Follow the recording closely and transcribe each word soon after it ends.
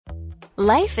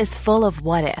Life is full of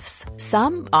what-ifs.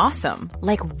 Some awesome,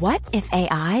 like what if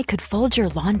AI could fold your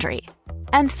laundry?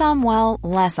 And some, well,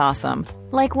 less awesome,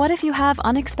 like what if you have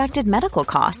unexpected medical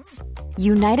costs?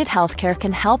 United Healthcare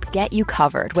can help get you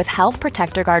covered with Health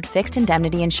Protector Guard fixed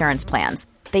indemnity insurance plans.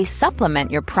 They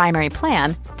supplement your primary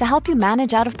plan to help you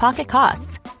manage out-of-pocket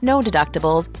costs. No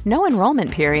deductibles, no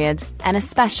enrollment periods, and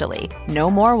especially no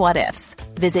more what-ifs.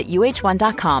 Visit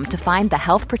uh1.com to find the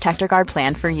Health Protector Guard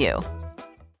plan for you.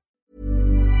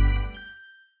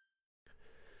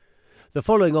 The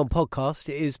following on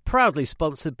podcast is proudly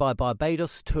sponsored by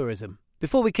Barbados Tourism.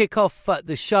 Before we kick off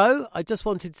the show, I just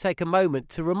wanted to take a moment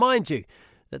to remind you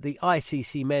that the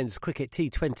ICC Men's Cricket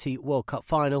T20 World Cup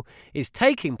Final is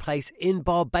taking place in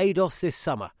Barbados this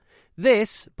summer.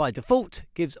 This, by default,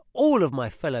 gives all of my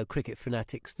fellow cricket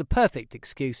fanatics the perfect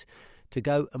excuse to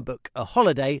go and book a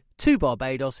holiday to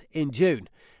Barbados in June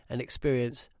and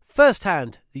experience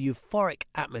firsthand the euphoric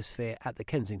atmosphere at the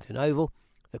Kensington Oval,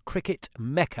 the cricket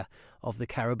mecca of the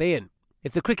Caribbean.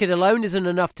 If the cricket alone isn't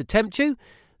enough to tempt you,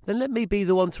 then let me be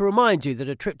the one to remind you that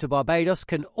a trip to Barbados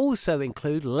can also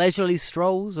include leisurely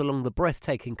strolls along the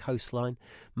breathtaking coastline,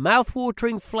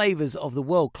 mouth-watering flavours of the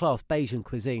world-class Bajan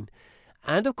cuisine,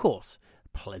 and, of course,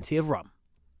 plenty of rum.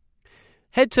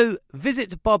 Head to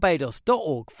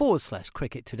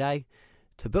visitbarbados.org/cricket today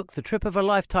to book the trip of a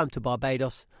lifetime to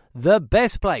Barbados, the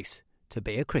best place to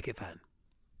be a cricket fan.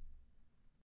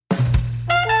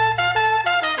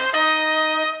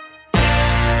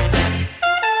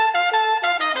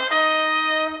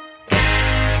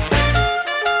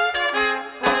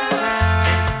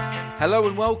 Hello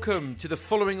and welcome to the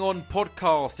Following On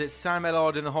podcast. It's Sam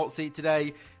Ellard in the hot seat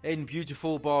today in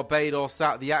beautiful Barbados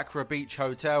at the Accra Beach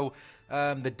Hotel.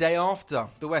 The day after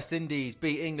the West Indies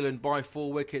beat England by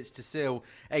 4 wickets to seal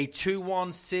a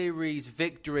 2-1 series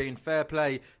victory, and fair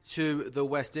play to the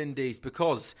West Indies,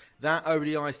 because that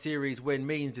ODI series win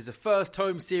means it's a first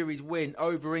home series win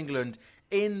over England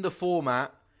in the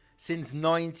format since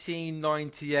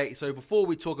 1998. So before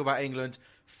we talk about England,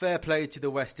 fair play to the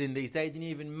West Indies. They didn't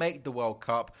even make the World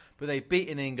Cup, but they've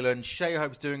beaten England. Shea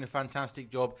Hope's doing a fantastic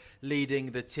job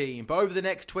leading the team. But over the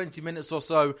next 20 minutes or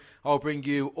so, I'll bring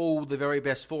you all the very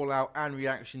best fallout and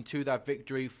reaction to that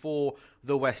victory for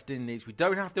the West Indies. We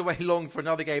don't have to wait long for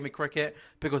another game of cricket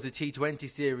because the T20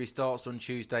 series starts on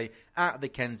Tuesday at the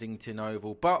Kensington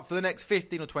Oval. But for the next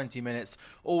 15 or 20 minutes,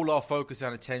 all our focus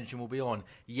and attention will be on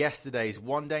yesterday's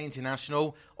one-day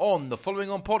international on the Following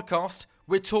On podcast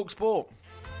with TalkSport.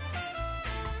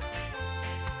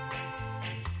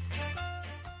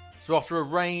 So after a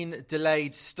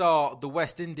rain-delayed start, the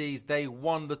West Indies, they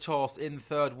won the toss in the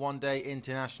third one-day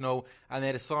international, and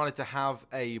they decided to have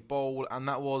a bowl, and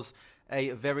that was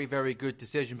a very, very good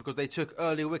decision because they took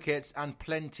early wickets and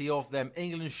plenty of them.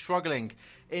 England struggling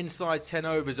inside 10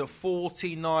 overs at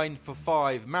 49 for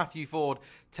 5. Matthew Ford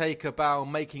take a bow,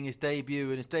 making his debut,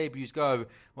 and his debuts go,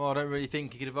 well, I don't really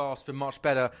think he could have asked for much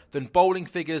better than bowling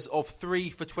figures of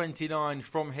 3 for 29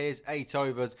 from his 8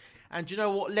 overs. And do you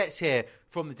know what? Let's hear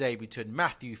from the debutant,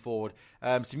 Matthew Ford.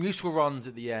 Some useful runs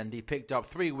at the end. He picked up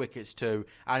 3 wickets too.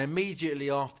 And immediately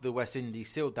after the West Indies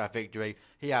sealed that victory,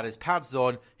 he had his pads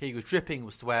on. He was dripping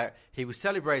with sweat. He was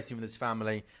celebrating with his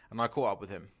family. And I caught up with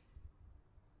him.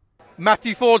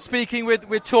 Matthew Ford speaking with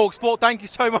TalkSport. Thank you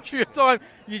so much for your time.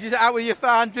 You're just out with your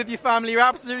fans, with your family. You're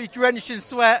absolutely drenched in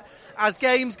sweat. As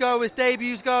games go, as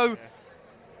debuts go,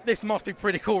 this must be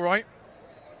pretty cool, right?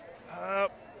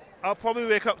 I'll probably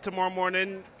wake up tomorrow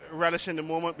morning relishing the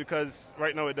moment because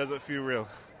right now it doesn't feel real.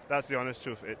 That's the honest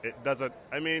truth. It doesn't.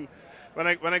 I mean, when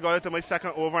I got into my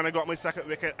second over and I got my second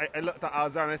wicket, I looked at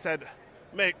Azhar and I said,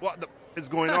 mate, what is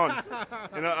going on?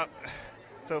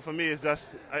 So for me, it's just,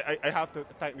 I have to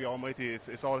thank the Almighty.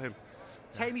 It's all him.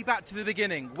 Take me back to the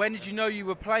beginning. When did you know you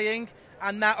were playing?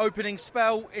 And that opening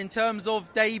spell, in terms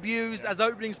of debuts, as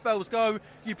opening spells go,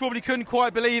 you probably couldn't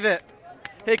quite believe it.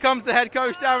 Here comes the head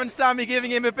coach, Darren Sammy,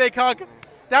 giving him a big hug.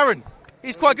 Darren,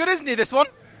 he's quite good, isn't he, this one?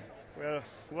 Well,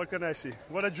 what can I say?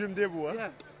 What a dream debut, huh? Yeah.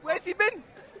 Where's he been?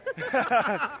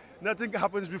 Nothing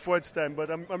happens before it's time,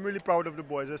 but I'm really proud of the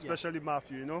boys, especially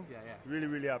Matthew, Yeah. Really,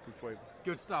 really happy for him.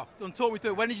 Good stuff. Don't talk me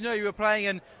through it. When did you know you were playing?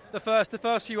 And the first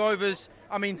few overs,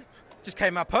 I mean, just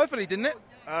came out perfectly, didn't it?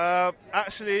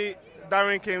 Actually,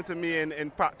 Darren came to me in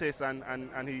practice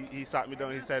and he sat me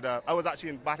down. He said, I was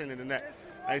actually batting in the net.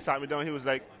 And he sat me down, he was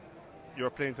like,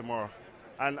 you're playing tomorrow.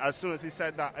 And as soon as he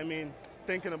said that, I mean,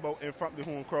 thinking about in front of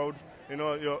the home crowd,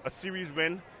 a series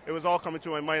win, it was all coming to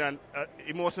my mind, and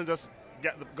emotion just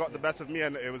got the best of me,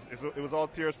 and it was all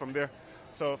tears from there.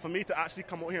 So for me to actually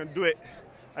come out here and do it,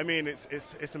 I mean,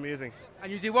 it's amazing.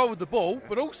 And you did well with the ball,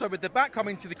 but also with the bat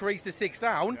coming to the crease to 6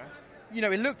 down. you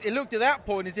know, it looked at that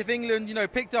point as if England, you know,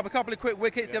 picked up a couple of quick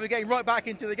wickets. They were getting right back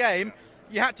into the game.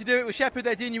 You had to do it with Shepherd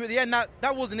there, didn't you? At the end,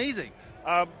 that wasn't easy.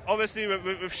 Obviously,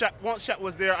 with Shep, once Shep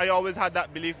was there, I always had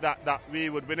that belief that we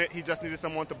would win it. He just needed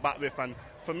someone to bat with, and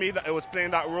for me, that it was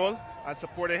playing that role and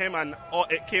supporting him, and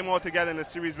it came all together in the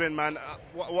series win, man.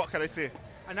 What can I say?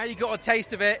 And now you got a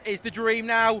taste of it. It's the dream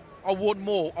now. I want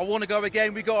more. I want to go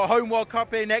again. We got a home World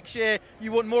Cup here next year.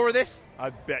 You want more of this? I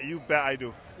bet I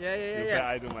do. Yeah. You bet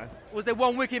I do, man. Was there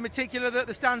one wicket in particular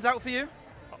that stands out for you?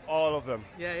 All of them.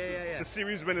 Yeah. The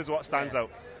series win is what stands out.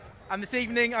 And this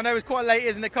evening, I know it's quite late,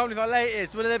 isn't it? Can't believe how late it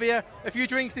is. Will there be a few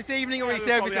drinks this evening, or will you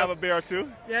serve yourself? Have a beer or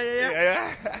two.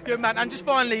 Yeah. Good man. And just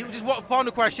finally, what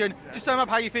final question? Just sum up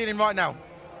how you're feeling right now.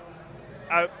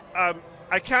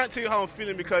 I can't tell you how I'm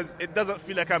feeling because it doesn't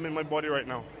feel like I'm in my body right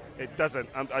now. It doesn't.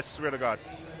 I swear to God.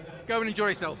 Go and enjoy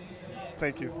yourself.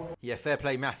 Thank you. Yeah, fair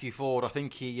play, Matthew Ford. I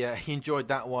think he enjoyed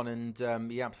that one, and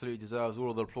he absolutely deserves all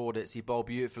of the plaudits. He bowled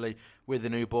beautifully with the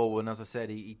new ball, and as I said,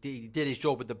 he did his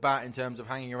job with the bat in terms of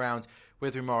hanging around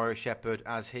with Romario Shepherd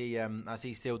as he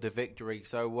sealed the victory.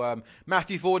 So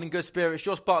Matthew Ford in good spirits.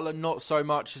 Josh Buttler not so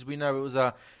much, as we know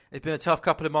it's been a tough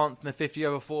couple of months in the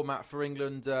 50-over format for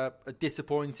England. A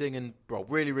disappointing and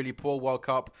really, really poor World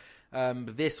Cup.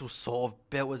 This was sort of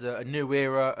built as a new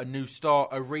era, a new start,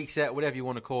 a reset, whatever you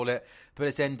want to call it. But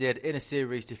it's ended in a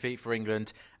series defeat for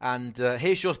England. And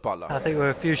here's Josh Buttler. I think we're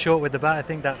a few short with the bat. I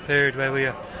think that period where we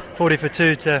were 40 for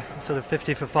 2 to sort of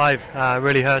 50 for 5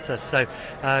 really hurt us. So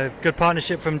good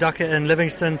partnership from Duckett and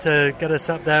Livingston to get us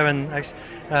up there. And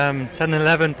 10 and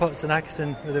 11, Potts and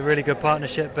Atkinson with a really good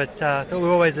partnership. But I thought we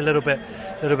were always a little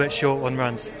bit short on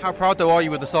runs. How proud, though, are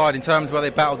you with the side in terms of where they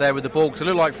battled there with the ball? Because it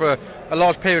looked like for a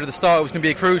large period of the start it was going to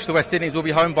be a cruise to the West Indies. We'll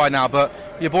be home by now. But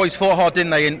your boys fought hard,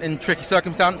 didn't they, in tricky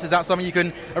circumstances? Is that something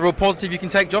a real positive you can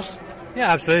take, Josh?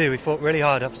 Yeah, absolutely. We fought really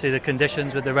hard. Obviously, the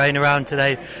conditions with the rain around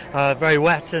today very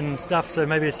wet and stuff, so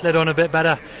maybe it slid on a bit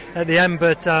better at the end.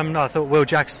 But I thought Will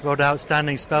Jacks brought an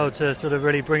outstanding spell to sort of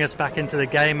really bring us back into the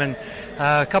game. And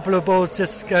a couple of balls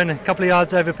just going a couple of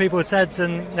yards over people's heads,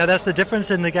 and that's the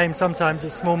difference in the game sometimes.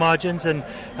 It's small margins, and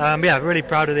really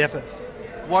proud of the efforts.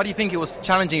 Why do you think it was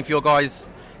challenging for your guys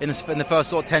in the first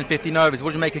sort of 10-15 overs?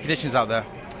 What did you make of conditions out there?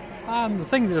 I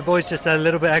think the boys just had a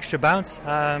little bit extra bounce,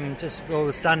 just all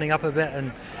standing up a bit,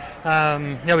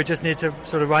 and we just need to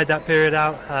sort of ride that period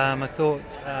out. I thought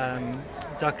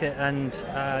Duckett and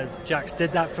Jacks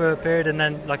did that for a period, and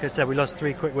then, like I said, we lost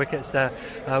 3 quick wickets there,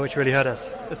 which really hurt us.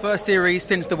 The first series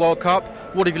since the World Cup,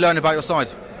 what have you learned about your side?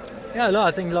 Yeah,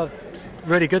 I think a lot of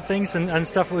really good things and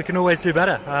stuff we can always do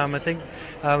better. I think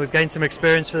we've gained some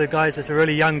experience for the guys. It's a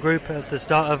really young group. It's the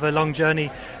start of a long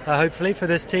journey, hopefully, for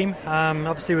this team.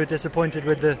 Obviously, we're disappointed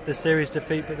with the series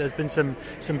defeat, but there's been some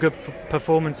good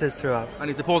performances throughout. And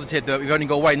it's a positive that we've only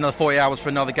got to wait another 40 hours for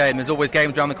another game. There's always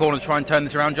games around the corner to try and turn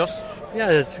this around, Josh? Yeah,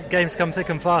 there's games come thick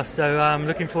and fast, so I'm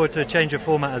looking forward to a change of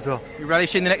format as well. You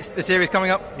relishing the series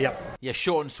coming up? Yep. Yeah,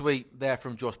 short and sweet there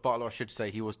from Josh Buttler. I should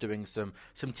say he was doing some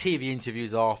TV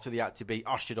interviews after the had to be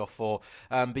ushered off for.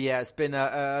 But yeah, it's been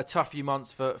a tough few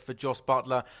months for Josh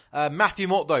Buttler. Matthew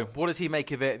Mott, though, what does he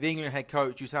make of it? The England head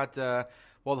coach who's had the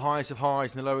highest of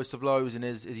highs and the lowest of lows in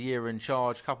his year in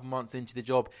charge. A couple of months into the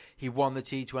job, he won the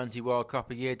T20 World Cup.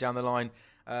 A year down the line,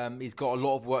 he's got a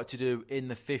lot of work to do in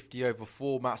the 50-over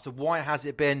format. So why has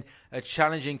it been a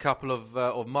challenging couple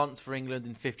of months for England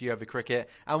in 50-over cricket?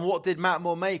 And what did Matt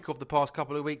Moore make of the past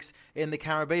couple of weeks in the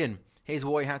Caribbean? Here's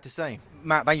what he had to say.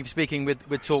 Matt, thank you for speaking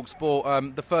with Talk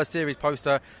Sport. The first series post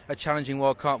a challenging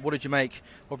World Cup. What did you make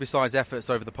of your side's efforts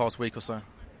over the past week or so?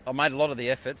 I made a lot of the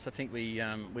efforts. I think we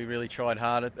really tried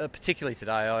hard, particularly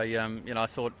today. I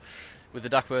thought with the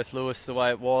Duckworth-Lewis the way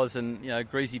it was, and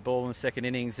greasy ball in the second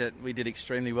innings, that we did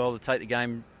extremely well to take the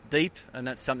game deep, and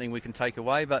that's something we can take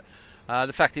away. But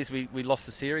the fact is, we lost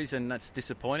the series, and that's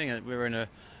disappointing. We're in a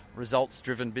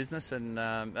results-driven business, and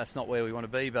that's not where we want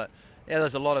to be. But yeah,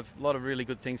 there's a lot of really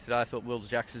good things today. I thought Will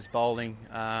Jacks' bowling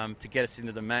to get us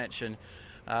into the match, and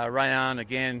Rayan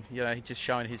again, he's just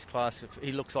showing his class.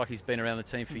 He looks like he's been around the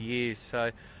team for years.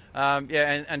 So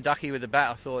and Ducky with the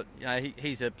bat, I thought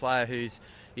he's a player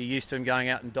you're used to him going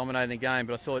out and dominating the game,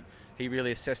 but I thought he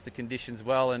really assessed the conditions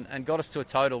well and got us to a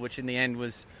total, which in the end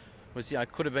was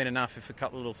could have been enough if a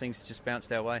couple of little things just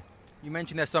bounced our way. You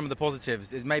mentioned there's some of the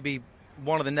positives. Is maybe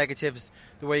one of the negatives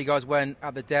the way you guys went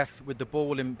at the death with the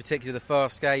ball, in particular the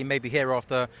first game, maybe here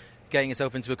after getting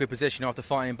yourself into a good position after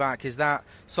fighting back? Is that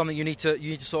something you need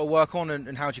to sort of work on,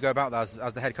 and how do you go about that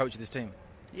as the head coach of this team?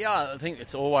 Yeah, I think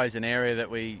it's always an area that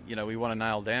we want to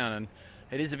nail down,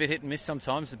 It is a bit hit and miss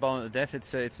sometimes, the bowling at the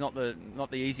death. It's not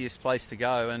the easiest place to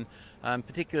go, and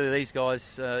particularly these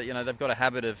guys, they've got a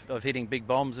habit of hitting big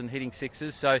bombs and hitting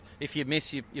sixes. So if you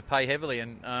miss, you pay heavily,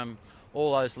 and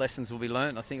all those lessons will be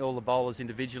learnt. I think all the bowlers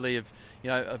individually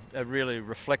have really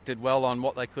reflected well on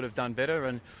what they could have done better,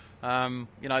 and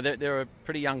they're a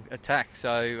pretty young attack.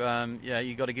 So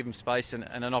you've got to give them space and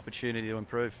an opportunity to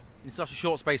improve. In such a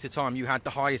short space of time, you had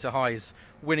the highest of highs,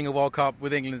 winning a World Cup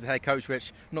with England as head coach,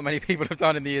 which not many people have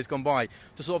done in the years gone by.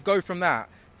 To sort of go from that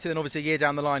to then obviously a year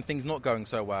down the line, things not going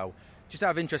so well. Just out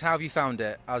of interest, how have you found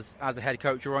it as a head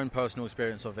coach, your own personal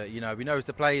experience of it? We know as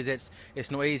the players,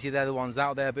 it's not easy, they're the ones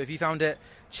out there, but have you found it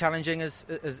challenging as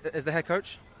the head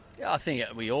coach? Yeah, I think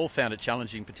we all found it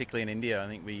challenging, particularly in India. I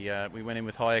think we went in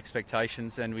with high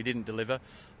expectations and we didn't deliver.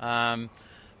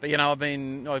 But I've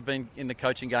been in the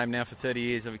coaching game now for 30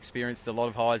 years. I've experienced a lot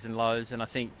of highs and lows, and I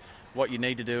think what you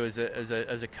need to do as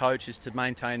a coach is to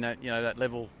maintain that that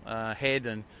level head,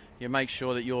 and make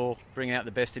sure that you're bringing out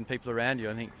the best in people around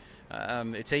you. I think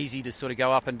it's easy to sort of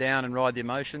go up and down and ride the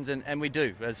emotions, and we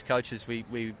do as coaches.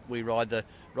 We ride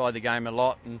the game a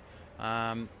lot,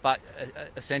 but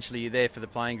essentially you're there for the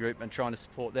playing group and trying to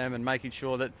support them and making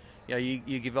sure that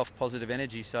you give off positive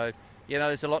energy. So.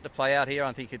 There's a lot to play out here.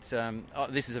 I think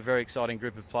this is a very exciting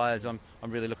group of players. I'm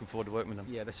really looking forward to working with them.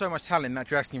 Yeah, there's so much talent in that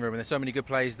dressing room, and there's so many good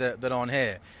players that aren't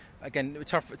here. Again,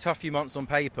 tough few months on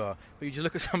paper, but you just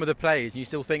look at some of the players and you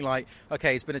still think like,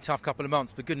 okay, it's been a tough couple of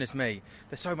months, but goodness me,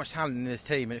 there's so much talent in this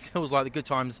team, and it feels like the good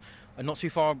times are not too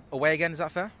far away again. Is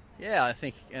that fair? Yeah, I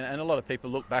think, and a lot of people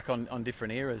look back on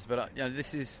different eras, but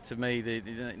this is to me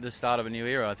the start of a new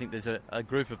era. I think there's a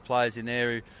group of players in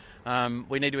there who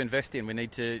we need to invest in. We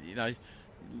need to,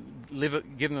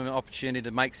 give them an opportunity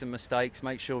to make some mistakes,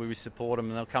 make sure we support them,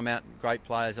 and they'll come out great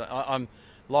players. I'm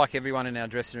like everyone in our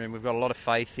dressing room. We've got a lot of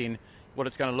faith in what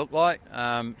it's going to look like.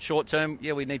 Short term,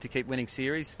 we need to keep winning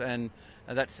series, and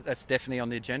that's definitely on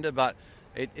the agenda. But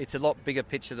it's a lot bigger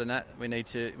picture than that. We need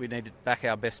to back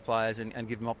our best players and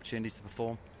give them opportunities to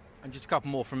perform. And just a couple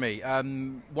more from me.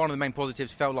 One of the main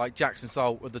positives felt like Jackson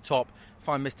Salt at the top.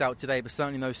 Fine missed out today, but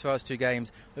certainly in those first two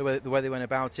games, the way they went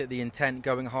about it, the intent,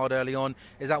 going hard early on,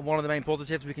 is that one of the main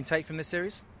positives we can take from this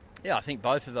series? Yeah, I think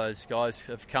both of those guys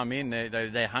have come in.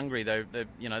 They're hungry. They're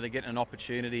getting an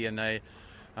opportunity, and they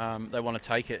want to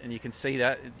take it, and you can see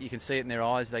that. You can see it in their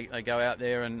eyes. They go out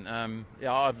there, and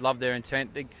I've loved their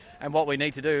intent. And what we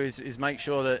need to do is make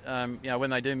sure that when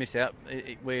they do miss out,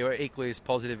 we're equally as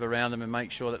positive around them and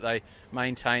make sure that they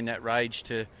maintain that rage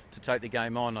to take the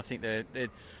game on. I think they're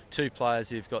two players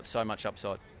who've got so much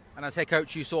upside. And as head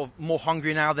coach, you sort of more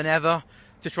hungry now than ever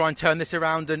to try and turn this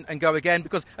around and go again?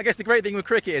 Because I guess the great thing with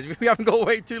cricket is we haven't got to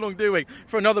wait too long, do we,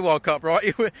 for another World Cup,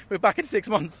 right? We're back in 6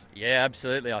 months. Yeah,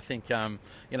 absolutely. I think,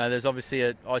 there's obviously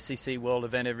an ICC World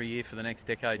event every year for the next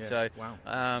decade. Yeah, so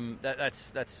wow.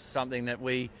 That's something that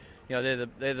we, they're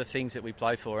the things that we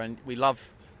play for. And we love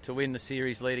to win the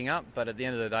series leading up, but at the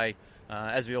end of the day,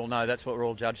 as we all know, that's what we're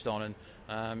all judged on.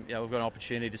 And we've got an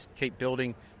opportunity to keep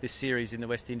building this series in the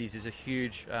West Indies. Is a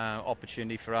huge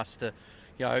opportunity for us to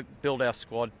build our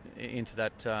squad into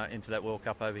that World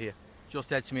Cup over here. Just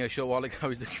said to me a short while ago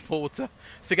he's looking forward to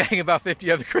forgetting about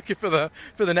 50 over cricket for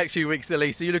the next few weeks at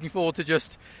least. So you're looking forward to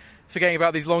just forgetting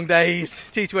about these long days,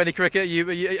 T20 cricket? Are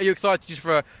you excited just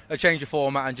for a change of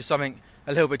format and just something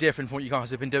a little bit different from what you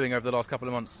guys have been doing over the last couple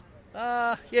of months?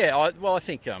 I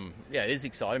think it is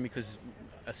exciting because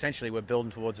essentially we're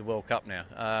building towards a World Cup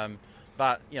now.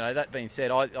 But, that being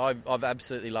said, I've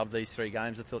absolutely loved these three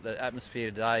games. I thought the atmosphere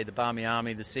today, the Barmy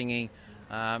Army, the singing,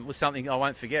 was something I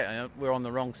won't forget. We're on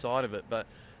the wrong side of it, but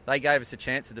they gave us a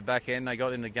chance at the back end. They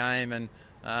got in the game, and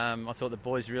I thought the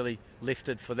boys really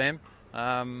lifted for them.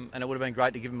 And it would have been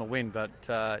great to give them a win, but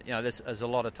there's a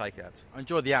lot of takeouts. I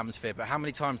enjoyed the atmosphere, but how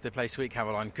many times did they play Sweet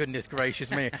Caroline? Goodness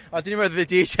gracious me. I didn't know whether the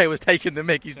DJ was taking the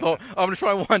mick. He's thought, I'm going to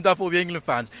try and wind up all the England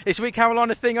fans. Is Sweet Caroline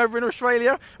a thing over in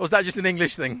Australia, or is that just an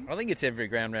English thing? I think it's every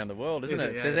ground around the world, isn't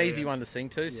it? It's an easy one to sing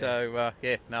to, so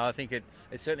I think it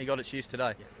certainly got its use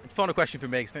today. Yeah. Final question for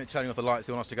me, because I think they're turning off the lights,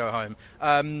 they want us to go home.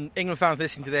 England fans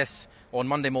listening to this on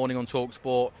Monday morning on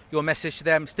TalkSport, your message to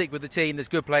them: stick with the team, there's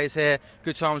good players here,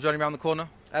 good times running around the corner?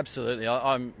 Absolutely.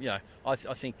 I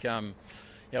think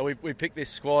we picked this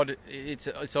squad.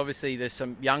 It's obviously there's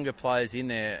some younger players in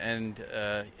there, and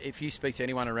if you speak to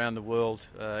anyone around the world,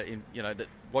 that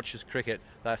watches cricket,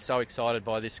 they're so excited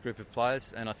by this group of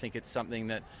players, and I think it's something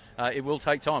that it will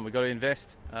take time. We've got to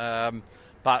invest,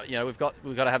 but we've got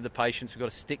to have the patience. We've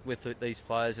got to stick with these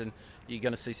players, and you're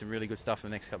going to see some really good stuff in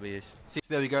the next couple of years. So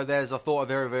there we go. There's, I thought, a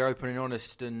very, very open and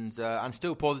honest and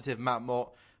still positive Matt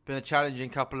Mott Been a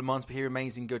challenging couple of months, but he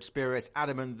remains in good spirits.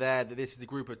 Adamant there that this is a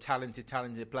group of talented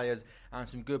players and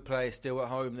some good players still at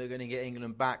home. They're going to get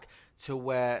England back to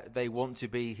where they want to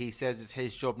be. He says it's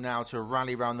his job now to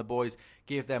rally around the boys,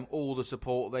 give them all the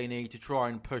support they need to try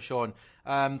and push on.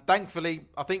 Thankfully,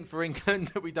 I think for England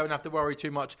that we don't have to worry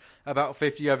too much about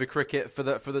 50-over cricket for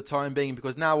the time being,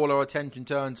 because now all our attention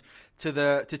turns to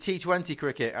T20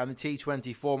 cricket and the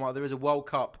T20 format. There is a World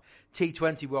Cup,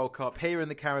 T20 World Cup here in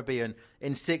the Caribbean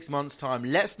in 6 months' time.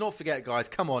 Let's not forget, guys,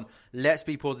 come on, let's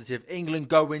be positive. England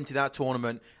go into that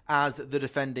tournament as the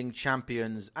defending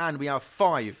champions, and we have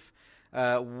 5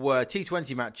 were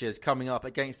T20 matches coming up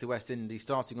against the West Indies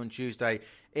starting on Tuesday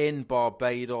in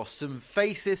Barbados. Some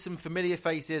familiar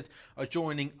faces are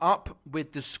joining up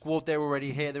with the squad. They're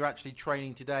already here. They're actually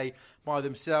training today by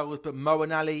themselves, but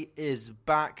Moeen Ali is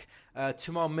back.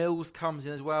 Tamar Mills comes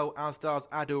in as well, as does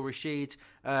Adil Rashid.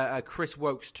 Chris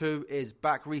Wokes too is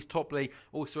back. Reece Topley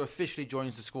also officially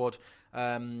joins the squad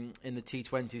in the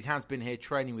T20s. He has been here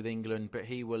training with England, but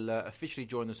he will officially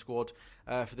join the squad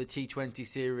for the T20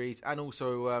 series. And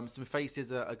also some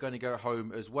faces are going to go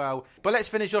home as well. But let's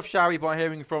finish off, shall we, by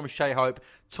hearing from Shai Hope.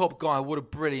 Top guy, what a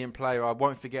brilliant player. I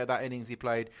won't forget that innings he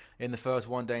played in the first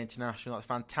one-day international. That's a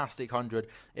fantastic 100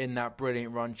 in that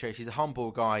brilliant run chase. He's a humble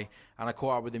guy, and I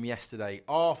caught up with him yesterday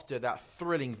after that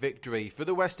thrilling victory for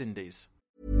the West Indies.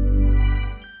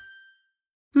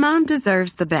 Mom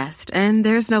deserves the best, and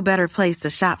there's no better place to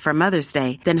shop for Mother's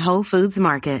Day than Whole Foods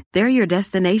Market. They're your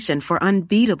destination for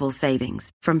unbeatable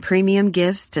savings, from premium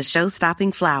gifts to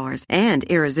show-stopping flowers and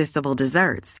irresistible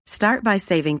desserts. Start by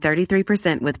saving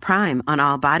 33% with Prime on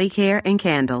all body care and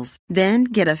candles. Then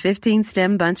get a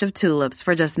 15-stem bunch of tulips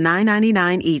for just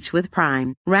 $9.99 each with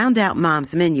Prime. Round out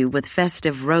Mom's menu with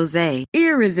festive rosé,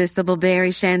 irresistible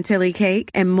berry chantilly cake,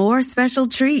 and more special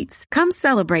treats. Come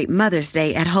celebrate Mother's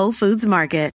Day at Whole Foods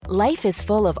Market. Life is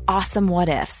full of awesome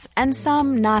what-ifs, and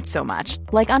some not so much,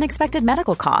 like unexpected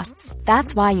medical costs.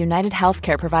 That's why United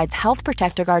Healthcare provides Health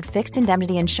Protector Guard fixed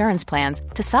indemnity insurance plans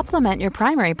to supplement your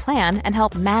primary plan and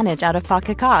help manage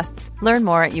out-of-pocket costs. Learn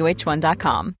more at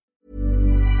uh1.com.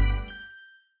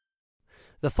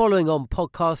 The following on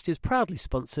podcast is proudly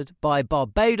sponsored by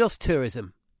Barbados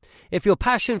Tourism. If your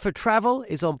passion for travel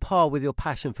is on par with your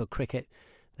passion for cricket,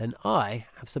 then I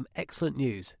have some excellent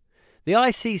news. The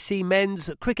ICC Men's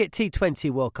Cricket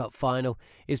T20 World Cup Final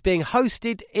is being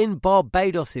hosted in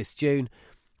Barbados this June,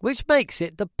 which makes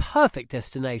it the perfect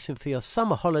destination for your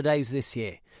summer holidays this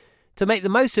year. To make the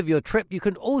most of your trip, you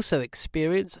can also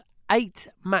experience 8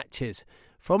 matches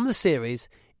from the series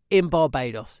in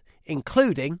Barbados,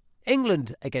 including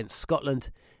England against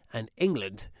Scotland and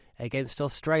England against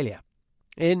Australia.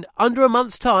 In under a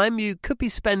month's time, you could be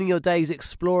spending your days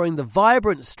exploring the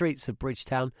vibrant streets of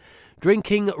Bridgetown,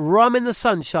 drinking rum in the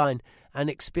sunshine and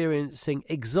experiencing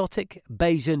exotic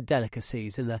Bajan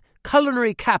delicacies. In the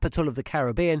culinary capital of the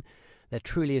Caribbean, there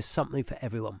truly is something for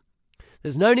everyone.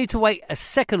 There's no need to wait a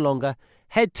second longer.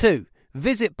 Head to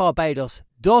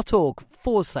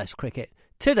visitbarbados.org/cricket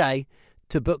today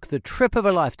to book the trip of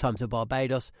a lifetime to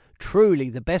Barbados, truly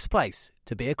the best place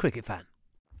to be a cricket fan.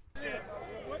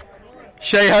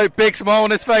 Shai Hope, big smile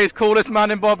on his face, coolest man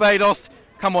in Barbados.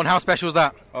 Come on, how special is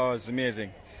that? Oh, it's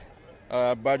amazing.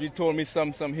 But you told me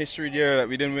some history there that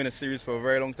we didn't win a series for a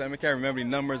very long time. I can't remember the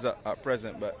numbers at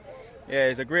present, but yeah,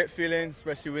 it's a great feeling,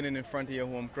 especially winning in front of your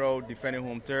home crowd, defending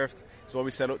home turf. It's what we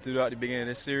set out to do at the beginning of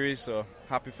this series, so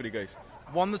happy for the guys.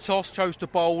 Won the toss, chose to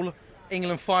bowl.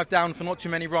 England 5 down for not too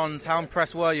many runs. How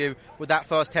impressed were you with that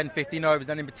first 10-15 overs,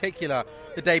 and in particular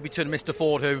the debutant Mr.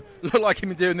 Ford, who looked like he'd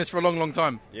been doing this for a long, long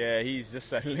time? Yeah, he's just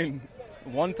settling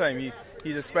one time.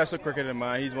 He's a special cricketer,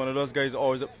 man. He's one of those guys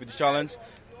always up for the challenge.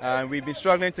 And we've been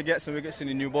struggling to get some wickets in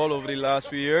the new ball over the last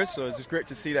few years, so it's just great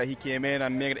to see that he came in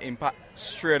and made an impact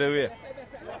straight away.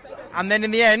 And then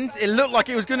in the end, it looked like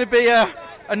it was going to be a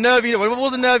nervy, well, it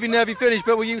was a nervy finish,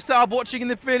 but were you sat up watching in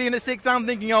the pavilion at 6 down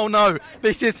thinking, oh no,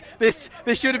 this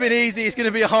should have been easy, it's going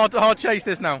to be a hard chase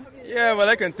this now? Yeah, well,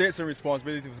 I can take some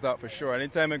responsibility for that for sure.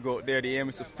 Anytime I go out there, the aim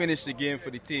is to finish the game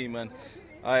for the team, and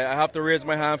I have to raise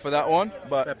my hand for that one,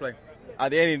 but at the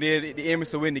end of the day, the aim is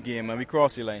to win the game, and we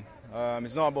cross the line.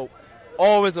 It's not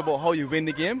always about how you win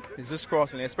the game, it's just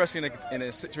crossing it, especially in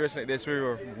a situation like this where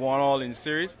we're 1-1 in the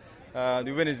series.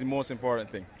 The win is the most important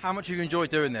thing. How much have you enjoyed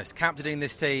doing this, captaining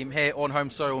this team here on home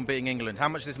soil and beating England? How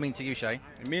much does this mean to you, Shai?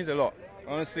 It means a lot.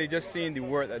 Honestly, just seeing the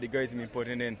work that the guys have been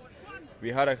putting in.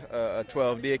 We had a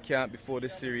 12-day camp before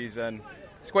this series, and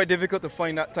it's quite difficult to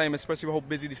find that time, especially with how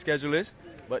busy the schedule is.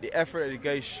 But the effort that the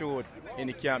guys showed in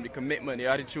the camp, the commitment, the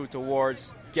attitude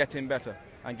towards getting better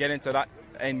and getting to that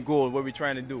end goal, what we're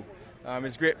trying to do.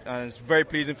 It's great, and it's very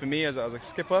pleasing for me as a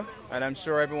skipper, and I'm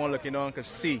sure everyone looking on can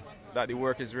see that the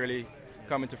work is really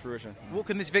coming to fruition. What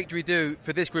can this victory do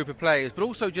for this group of players, but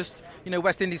also just,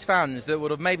 West Indies fans that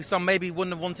would have maybe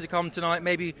wouldn't have wanted to come tonight,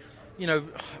 maybe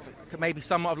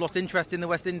some might have lost interest in the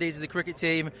West Indies as a cricket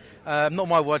team. Not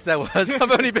my words, their words.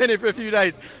 I've only been here for a few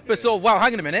days. But wow,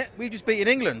 hang on a minute. We've just beaten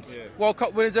England. Yeah. World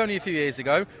Cup winners only a few years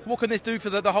ago. What can this do for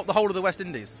the whole of the West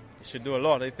Indies? It should do a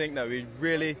lot. I think that we're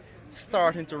really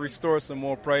starting to restore some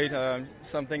more pride.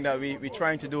 Something that we're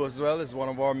trying to do as well is one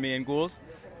of our main goals.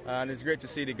 And it's great to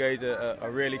see the guys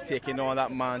are really taking on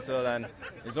that mantle. And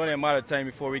it's only a matter of time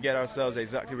before we get ourselves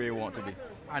exactly where we want to be.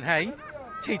 And hey,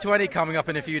 T20 coming up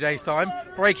in a few days' time.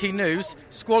 Breaking news,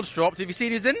 squad's dropped. Have you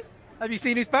seen who's in? Have you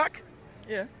seen who's back?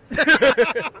 Yeah.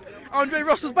 Andre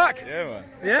Russell's back. Yeah, man.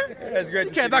 Yeah? It's great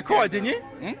You kept that quiet, didn't you?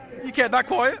 You kept that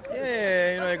quiet?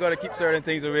 Yeah, you got to keep certain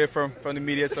things away from the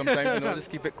media sometimes.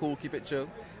 Just keep it cool, keep it chill.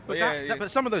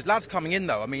 But some of those lads coming in,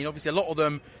 though, I mean, obviously a lot of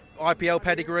them, IPL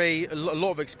pedigree, a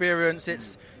lot of experience.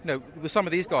 It's, with some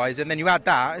of these guys, and then you add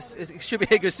that, it should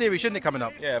be a good series, shouldn't it, coming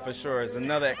up? Yeah, for sure. It's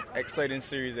another exciting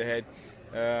series ahead.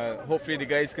 Hopefully the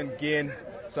guys can gain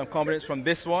some confidence from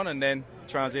this one and then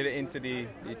translate it into the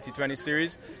T20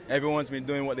 series. Everyone's been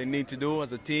doing what they need to do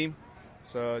as a team,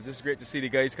 so it's just great to see the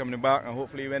guys coming back, and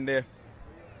hopefully when they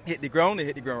hit the ground, they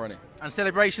hit the ground running. And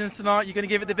celebrations tonight, you're going to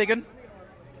give it the big one?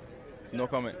 No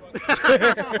comment.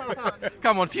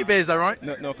 Come on, a few beers though, right?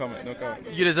 No comment.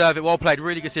 You deserve it. Well played.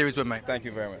 Really good series, mate. Thank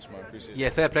you very much, man. Appreciate it. Yeah,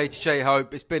 fair play to Shay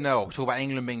Hope. It's been, talk about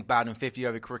England being bad and 50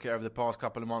 over cricket over the past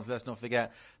couple of months. Let's not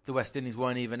forget the West Indies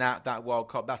weren't even at that World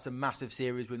Cup. That's a massive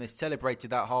series when they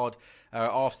celebrated that hard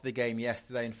after the game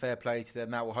yesterday, and fair play to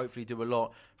them. That will hopefully do a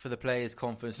lot for the players'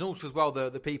 confidence. And also as well, the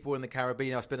people in the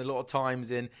Caribbean. I've spent a lot of times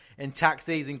in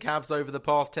taxis and cabs over the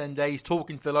past 10 days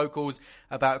talking to the locals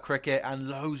about cricket, and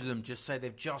loads of them just say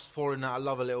they've just fallen out of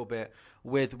love a little bit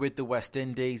with the West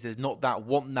Indies. There's not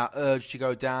that urge to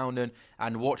go down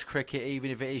and watch cricket,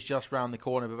 even if it is just round the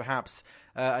corner. But perhaps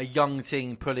a young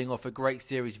team pulling off a great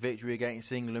series victory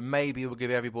against England maybe will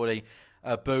give everybody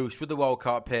a boost with the World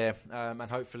Cup here, and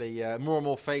hopefully more and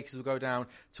more faces will go down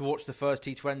to watch the first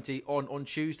T20 on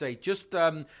Tuesday. Just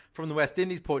from the West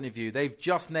Indies point of view, they've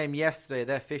just named yesterday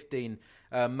their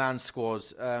 15-man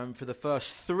squads for the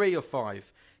first 3 or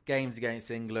 5 games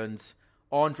against England.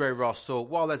 Andre Russell,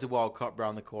 while there's a World Cup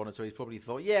round the corner, so he's probably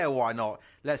thought, yeah, why not?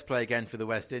 Let's play again for the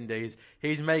West Indies.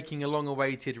 He's making a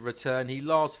long-awaited return. He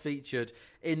last featured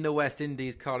in the West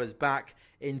Indies colours back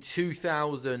in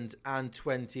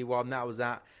 2021. That was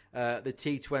at the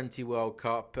T20 World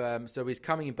Cup. So he's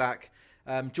coming back.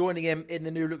 Joining him in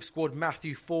the new look squad,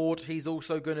 Matthew Ford. He's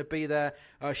also going to be there.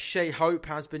 Shay Hope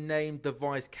has been named the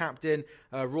vice captain.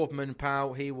 Rodman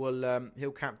Powell,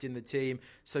 he'll captain the team.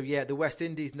 So yeah, the West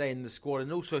Indies named the squad,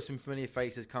 and also some familiar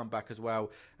faces come back as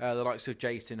well. The likes of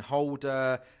Jason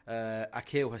Holder,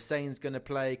 Akil Hussein's going to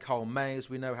play. Carl Mayers,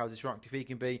 we know how disruptive he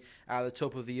can be at the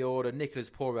top of the order. Nicholas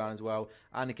Poran as well,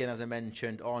 and again, as I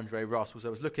mentioned, Andre Russell.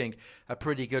 So it's looking a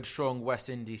pretty good, strong West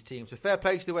Indies team. So fair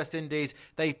play to the West Indies.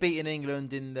 They've beaten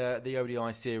England in the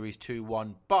ODI series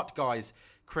 2-1. But guys,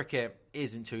 cricket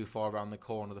isn't too far around the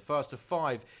corner. The first of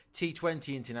 5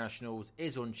 T20 internationals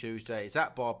is on Tuesday. It's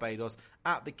at Barbados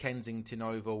at the Kensington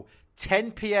Oval.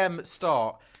 10 p.m.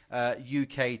 start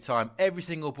UK time. Every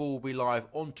single ball will be live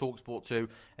on TalkSport 2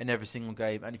 and every single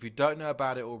game. And if you don't know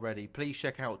about it already, please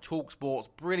check out TalkSport's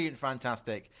brilliant,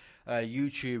 fantastic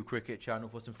YouTube cricket channel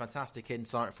for some fantastic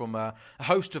insight from a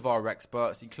host of our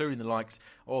experts, including the likes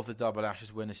of the Double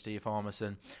Ashes winner Steve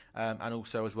Harmison, and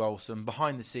also as well some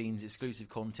behind-the-scenes exclusive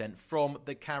content from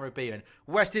the Caribbean.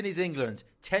 West Indies, England,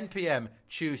 10 p.m.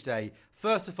 Tuesday,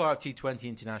 first of 5 T20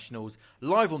 internationals,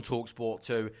 live on TalkSport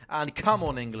 2, and come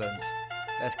on England,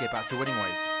 let's get back to winning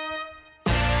ways.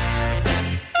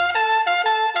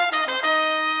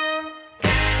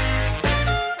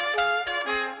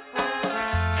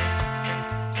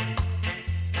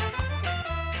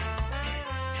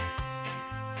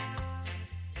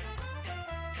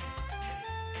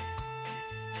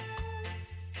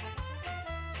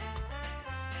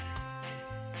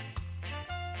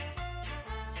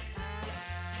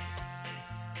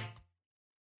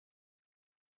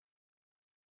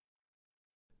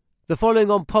 The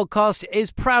following on podcast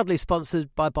is proudly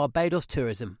sponsored by Barbados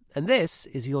Tourism, and this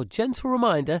is your gentle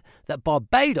reminder that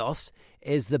Barbados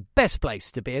is the best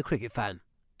place to be a cricket fan.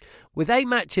 With 8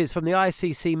 matches from the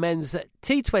ICC Men's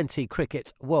T20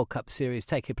 Cricket World Cup Series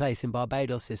taking place in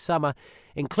Barbados this summer,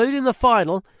 including the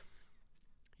final,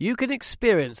 you can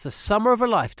experience the summer of a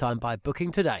lifetime by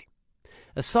booking today.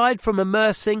 Aside from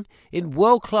immersing in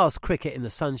world-class cricket in the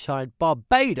sunshine,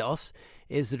 Barbados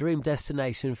is the dream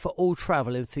destination for all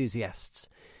travel enthusiasts.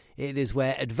 It is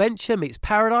where adventure meets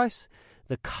paradise,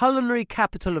 the culinary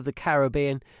capital of the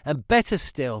Caribbean, and better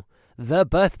still, the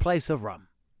birthplace of rum.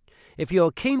 If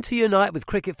you're keen to unite with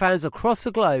cricket fans across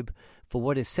the globe for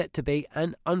what is set to be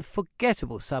an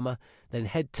unforgettable summer, then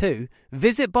head to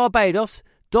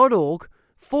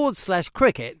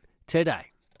visitbarbados.org/cricket today.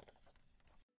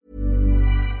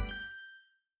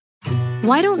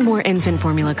 Why don't more infant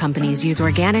formula companies use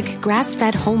organic,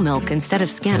 grass-fed whole milk instead of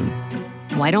skim?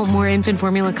 Why don't more infant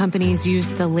formula companies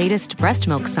use the latest breast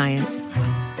milk science?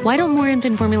 Why don't more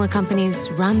infant formula companies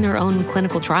run their own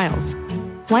clinical trials?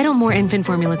 Why don't more infant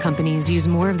formula companies use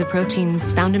more of the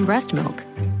proteins found in breast milk?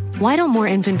 Why don't more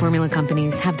infant formula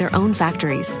companies have their own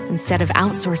factories instead of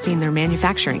outsourcing their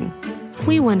manufacturing?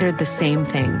 We wondered the same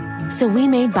thing. So we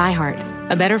made ByHeart,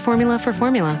 a better formula for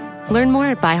formula. Learn more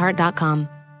at byheart.com.